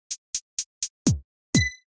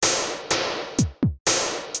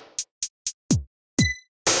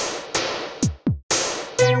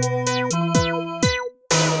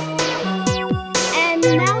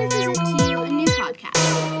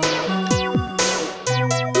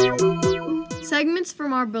segments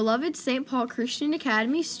from our beloved St. Paul Christian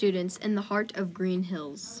Academy students in the heart of Green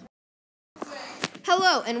Hills.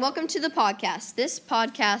 Hello, and welcome to the podcast. This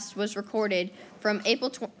podcast was recorded from April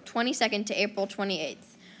 22nd to April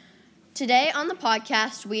 28th. Today on the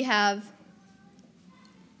podcast, we have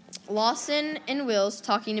Lawson and Wills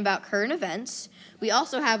talking about current events. We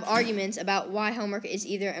also have arguments about why homework is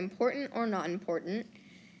either important or not important.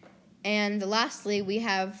 And lastly, we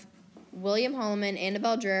have William Holloman,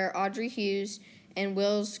 Annabelle Dreher, Audrey Hughes, and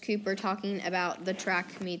Wills Cooper talking about the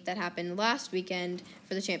track meet that happened last weekend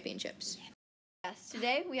for the championships. Yes,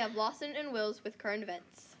 today we have Lawson and Wills with current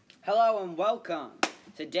events. Hello and welcome.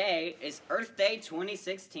 Today is Earth Day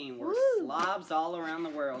 2016, where slobs all around the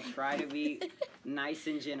world try to be nice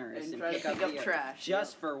and generous and pick up trash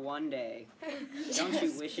just for one day. Don't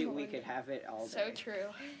you wish we could have it all day? So true.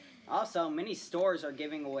 Also, many stores are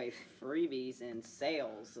giving away freebies and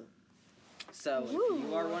sales. So if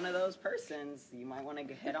you are one of those persons, you might want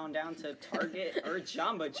to head on down to Target or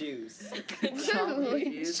Jamba Juice. Jamba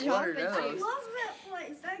Juice? What are those? I love that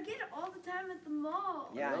place. I get it all the time at the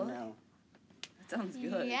mall. Yeah, I know. That sounds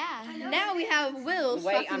good. Yeah. Now we have Wills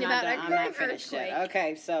talking about our current earthquake.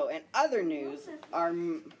 Okay, so in other news, our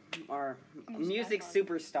music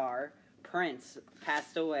superstar, Prince,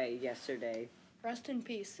 passed away yesterday. Rest in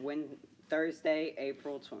peace. Thursday,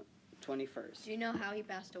 April 21st. Do you know how he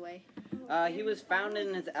passed away? He was found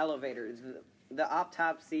in his elevator. The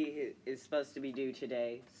autopsy is supposed to be due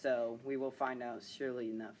today, so we will find out surely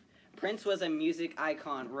enough. Prince was a music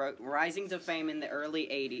icon, rising to fame in the early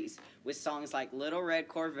 80s with songs like Little Red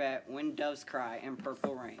Corvette, When Doves Cry, and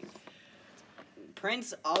Purple Rain.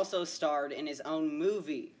 Prince also starred in his own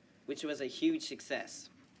movie, which was a huge success.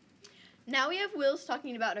 Now we have Wills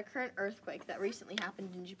talking about a current earthquake that recently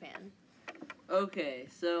happened in Japan. Okay,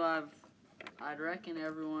 so I'd reckon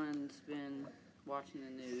everyone's been watching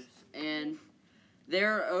the news, and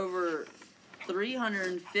there are over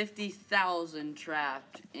 350,000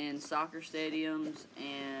 trapped in soccer stadiums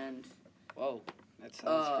and Whoa, that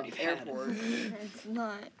sounds pretty bad. airports. It's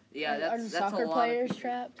not. Yeah, that's a soccer lot players of people.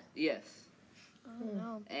 trapped? Yes. Oh,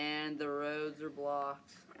 no. And the roads are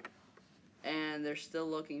blocked, and they're still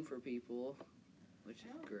looking for people, which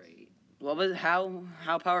is great. How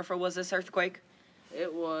powerful was this earthquake?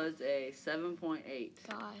 It was a 7.8.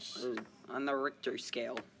 Gosh. Ooh, on the Richter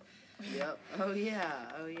scale. Yep. Oh yeah.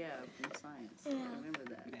 From science. Yeah. I remember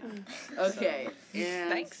that. Yeah. Okay. And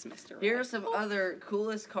Thanks, Mr. here are some other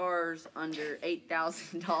coolest cars under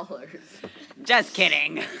 $8,000. Just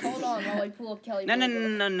kidding. Hold on, I'll pull up Kelly.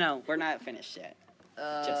 No. We're not finished yet.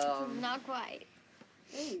 Not quite.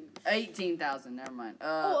 18,000. Never mind.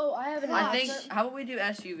 I have an I think. announcement. How about we do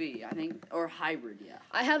SUV? I think, or hybrid. Yeah.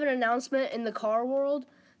 I have an announcement in the car world.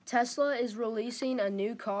 Tesla is releasing a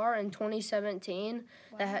new car in 2017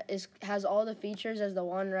 that has all the features as the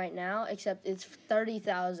one right now, except it's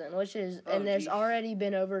 $30,000, which is and there's already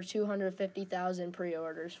been over 250,000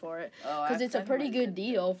 pre-orders for it because it's a pretty good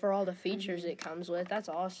deal for all the features it comes with. That's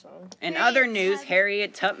awesome. In other news,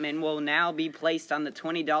 Harriet Tubman will now be placed on the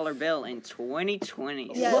 $20 bill in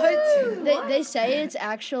 2020. Yeah, what? They say it's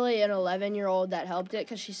actually an 11-year-old that helped it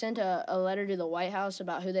because she sent a letter to the White House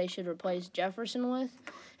about who they should replace Jefferson with.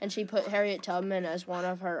 And she put Harriet Tubman as one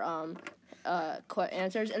of her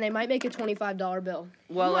answers, and they might make a $25 bill.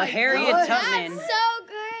 Well, Harriet Tubman. That's so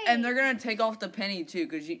great. And they're gonna take off the penny too,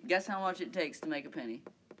 cause guess how much it takes to make a penny?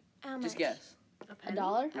 How Just much? guess.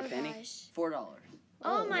 $1? A penny. Gosh. $4.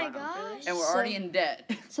 Oh my gosh. And we're already in debt.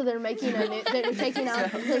 So they're making they're taking out.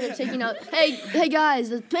 Hey guys,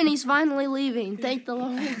 the penny's finally leaving. Thank the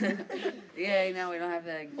Lord. Yay! Now we don't have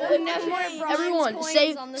that. Everyone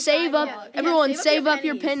save up. Everyone save up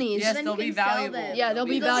your pennies. Yes, they'll be valuable. Yeah, they'll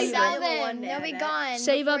be valuable. They'll be gone.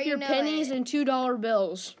 Save up before your you know pennies it. and $2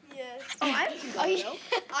 bills. Yes.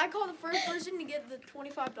 I call the first person to get the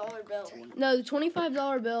 $25 bill. No, the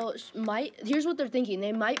 $25 bill might. Here's what they're thinking.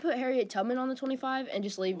 They might put Harriet Tubman on the 25 and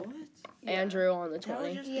just leave Andrew on the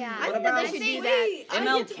 20. Yeah. What about MLK?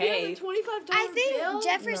 MLK? I think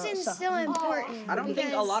Jefferson's still important. I don't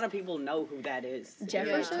think a lot of people know who that is.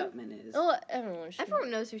 Jefferson? Harriet Tubman is. Oh, everyone should.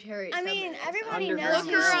 Everyone knows who Harriet Tubman is. Everybody Underground knows who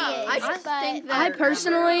she Railroad. is. I just think that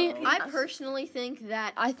I personally think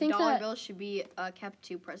that I think dollar that- bills should be kept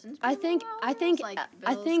to presidents. I think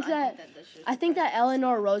that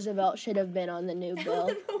Eleanor Roosevelt should have been on the new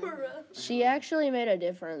bill. She actually made a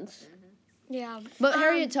difference. Yeah. But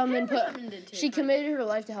Harriet Tubman she committed her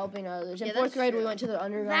life to helping others. In Yeah, fourth that's grade, we true. went to the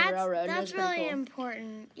Underground Railroad. And it was That's pretty really cool.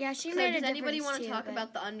 important. Yeah, she So made a does difference anybody want to too, talk but-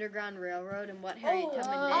 about the Underground Railroad and what Harriet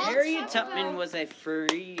Tubman did? Harriet Tubman was a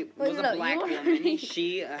black woman.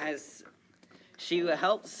 She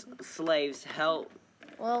helps slaves help.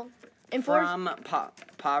 Well, in fourth, from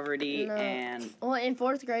poverty No. and well, in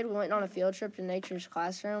 4th grade, we went on a field trip to Nature's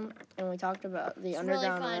Classroom, and we talked about the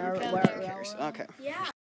underground railroad. okay. Yeah.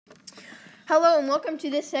 Hello and welcome to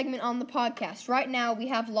this segment on the podcast. Right now we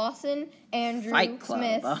have Lawson, Andrew Fight Club.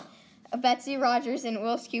 Smith, Betsy Rogers, and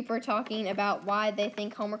Will Cooper talking about why they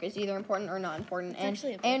think homework is either important or not important. And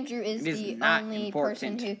Andrew is It is the not only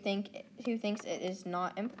important. person who thinks it is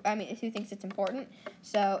not. Who thinks it's important.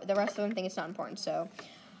 So the rest of them think it's not important. So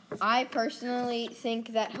I personally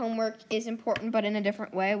think that homework is important, but in a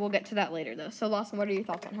different way. We'll get to that later, though. So Lawson, what are your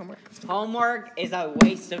thoughts on homework? Homework is a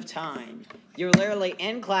waste of time. You're literally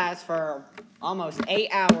in class for almost 8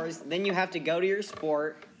 hours, then you have to go to your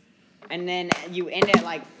sport, and then you end at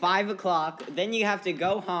like 5 o'clock, then you have to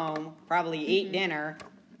go home, probably eat dinner,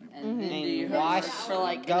 And then do your and wash, homework for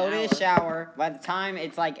like go an to hour. the shower. By the time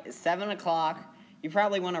it's like 7 o'clock, you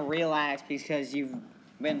probably want to relax because you've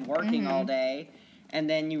been working all day. And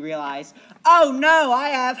then you realize, oh no, I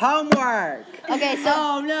have homework. Okay, so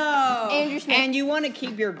Oh no! Andrew Smith. And you want to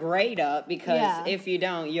keep your grade up because Yeah. if you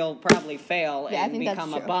don't, you'll probably fail Yeah, I and think that's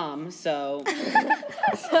become a true. bum. So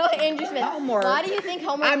So Andrew Smith, Homework. why do you think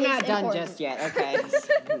homework I'm is not done important? just yet. Okay.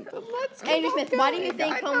 Andrew Smith, why do you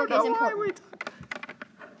think homework is important?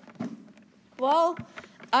 Well,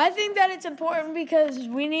 I think that it's important because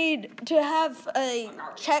we need to have a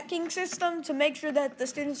checking system to make sure that the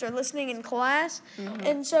students are listening in class.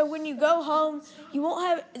 And so when you go home, you won't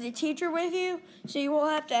have the teacher with you, so you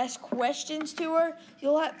won't have to ask questions to her.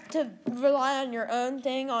 You'll have to rely on your own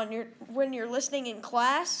thing when you're listening in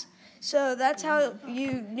class. So that's how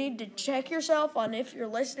you need to check yourself on if you're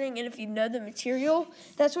listening and if you know the material.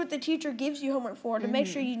 That's what the teacher gives you homework for, to make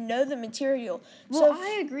sure you know the material. Well,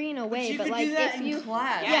 I agree in a way, you but could like do that if in you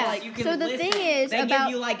class. Yeah, Like, you can so the listen. thing is they about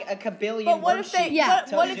give you like a kabillion But what if they? Yeah.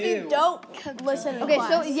 What if to you do. don't listen in Okay, class?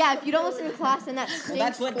 so yeah, if you don't listen to class, then that stinks Well,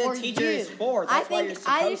 that's what the for teacher you. is for. That's why you're I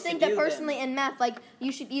supposed just think to that do them. personally in math, like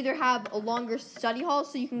you should either have a longer study hall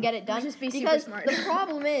so you can get it done. Just be super because smart. the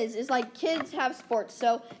problem is like kids have sports.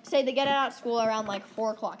 So say they get out of school around like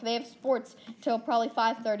 4 o'clock. They have sports till probably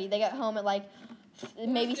 5:30. They get home at like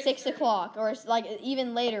maybe 6 o'clock or like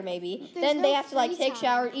even later maybe. There's Then no they have to like free take time.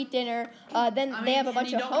 shower, eat dinner. Then they have a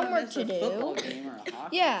bunch of homework to do.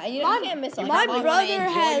 Yeah, you can't miss like My You wanna brother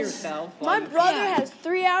enjoy has yourself while my you brother can. has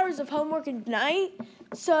 3 hours of homework a night.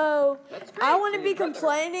 So I want to for be your brother.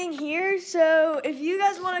 complaining here. So if you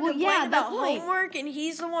guys want to Well, complain yeah, about that's right. homework and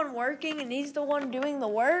he's the one working and he's the one doing the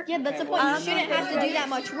work, Yeah, that's the Okay, point. well, He you're shouldn't not have to gonna do that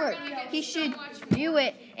much work. He should do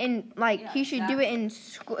it in He should do it in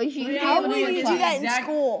school. He should be How able to will do it you in do class. that in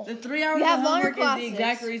school? The 3 hours You have of longer homework is classes. the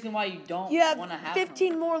exact reason why you don't You have want to have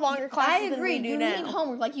 15 more longer I classes agree. than we You do need now.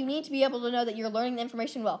 homework. Like you need to be able to know that you're learning the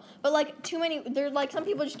information well. But like too many, some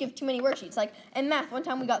people just give too many worksheets. Like in math, one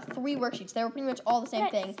time we got 3 worksheets. They were pretty much all the same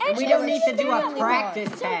thing. We They don't were need to do a extremely hard.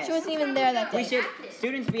 practice test. She wasn't even there that day. We should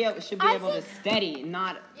students should be able to study,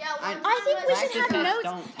 not. I think we should practice have tests notes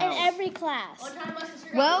don't in help. every class.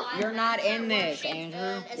 Well, You're not in this,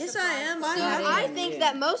 Andrew. Yes, I am. I think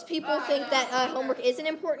that most people think that homework isn't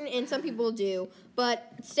important, and some people do.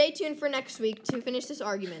 But stay tuned for next week to finish this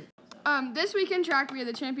argument. This week in track, we had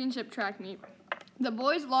the championship track meet. The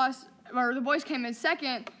boys came in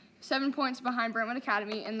second, 7 points behind Brentwood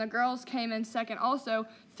Academy, and the girls came in second also,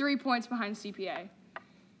 3 points behind CPA.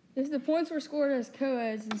 If the points were scored as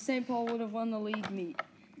co-eds, then St. Paul would have won the league meet.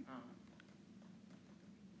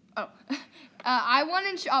 I won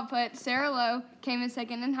in shot put. Sarah Lowe came in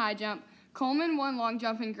second in high jump. Coleman won long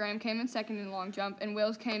jump, and Graham came in second in long jump, and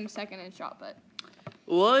Wills came second in shot put.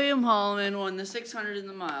 William Holloman won the 600 in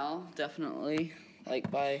the mile, definitely,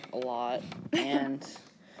 like by a lot. And,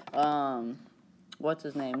 what's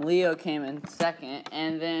his name? Leo came in second,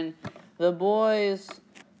 and then the boys.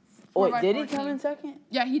 Four Wait, by did he 14. come in second?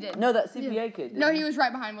 Yeah, he did. No, that CPA kid. No, didn't he was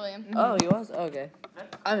right behind William. Oh, he was? Okay.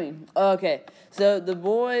 Okay. So the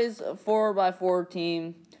boys 4x4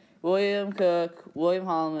 team, William Cook, William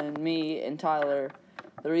Holloman, me, and Tyler.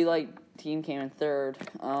 The relay team came in third.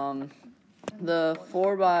 The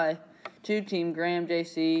 4x2 team, Graham,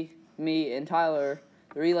 JC, me, and Tyler.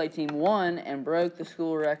 The relay team won and broke the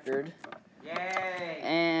school record. Yay!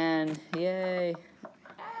 And yay.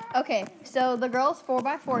 Okay, so the girls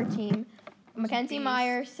 4x4 team, Mackenzie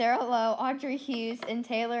Meyer, Sarah Lowe, Audrey Hughes, and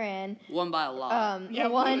Taylor Ann. Won by a lot.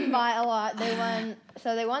 Won by a lot. They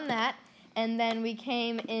won that, and then we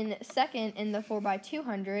came in second in the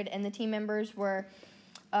 4x200, and the team members were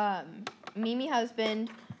Mimi Husband,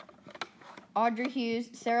 Audrey Hughes,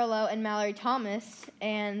 Sarah Lowe, and Mallory Thomas,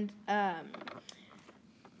 and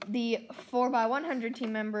the 4x100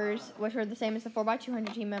 team members, which were the same as the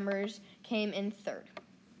 4x200 team members, came in third.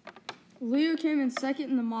 Leo came in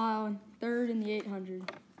second in the mile and third in the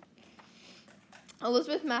 800.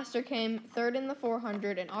 Elizabeth Master came third in the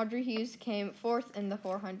 400, and Audrey Hughes came fourth in the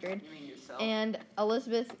 400. You mean yourself? And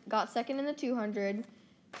Elizabeth got second in the 200,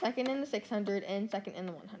 second in the 600, and second in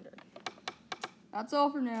the 100. That's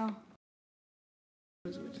all for now.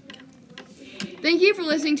 Thank you for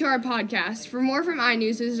listening to our podcast. For more from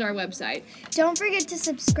iNews, visit our website. Don't forget to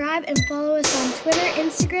subscribe and follow us on Twitter,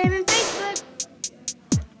 Instagram, and Facebook.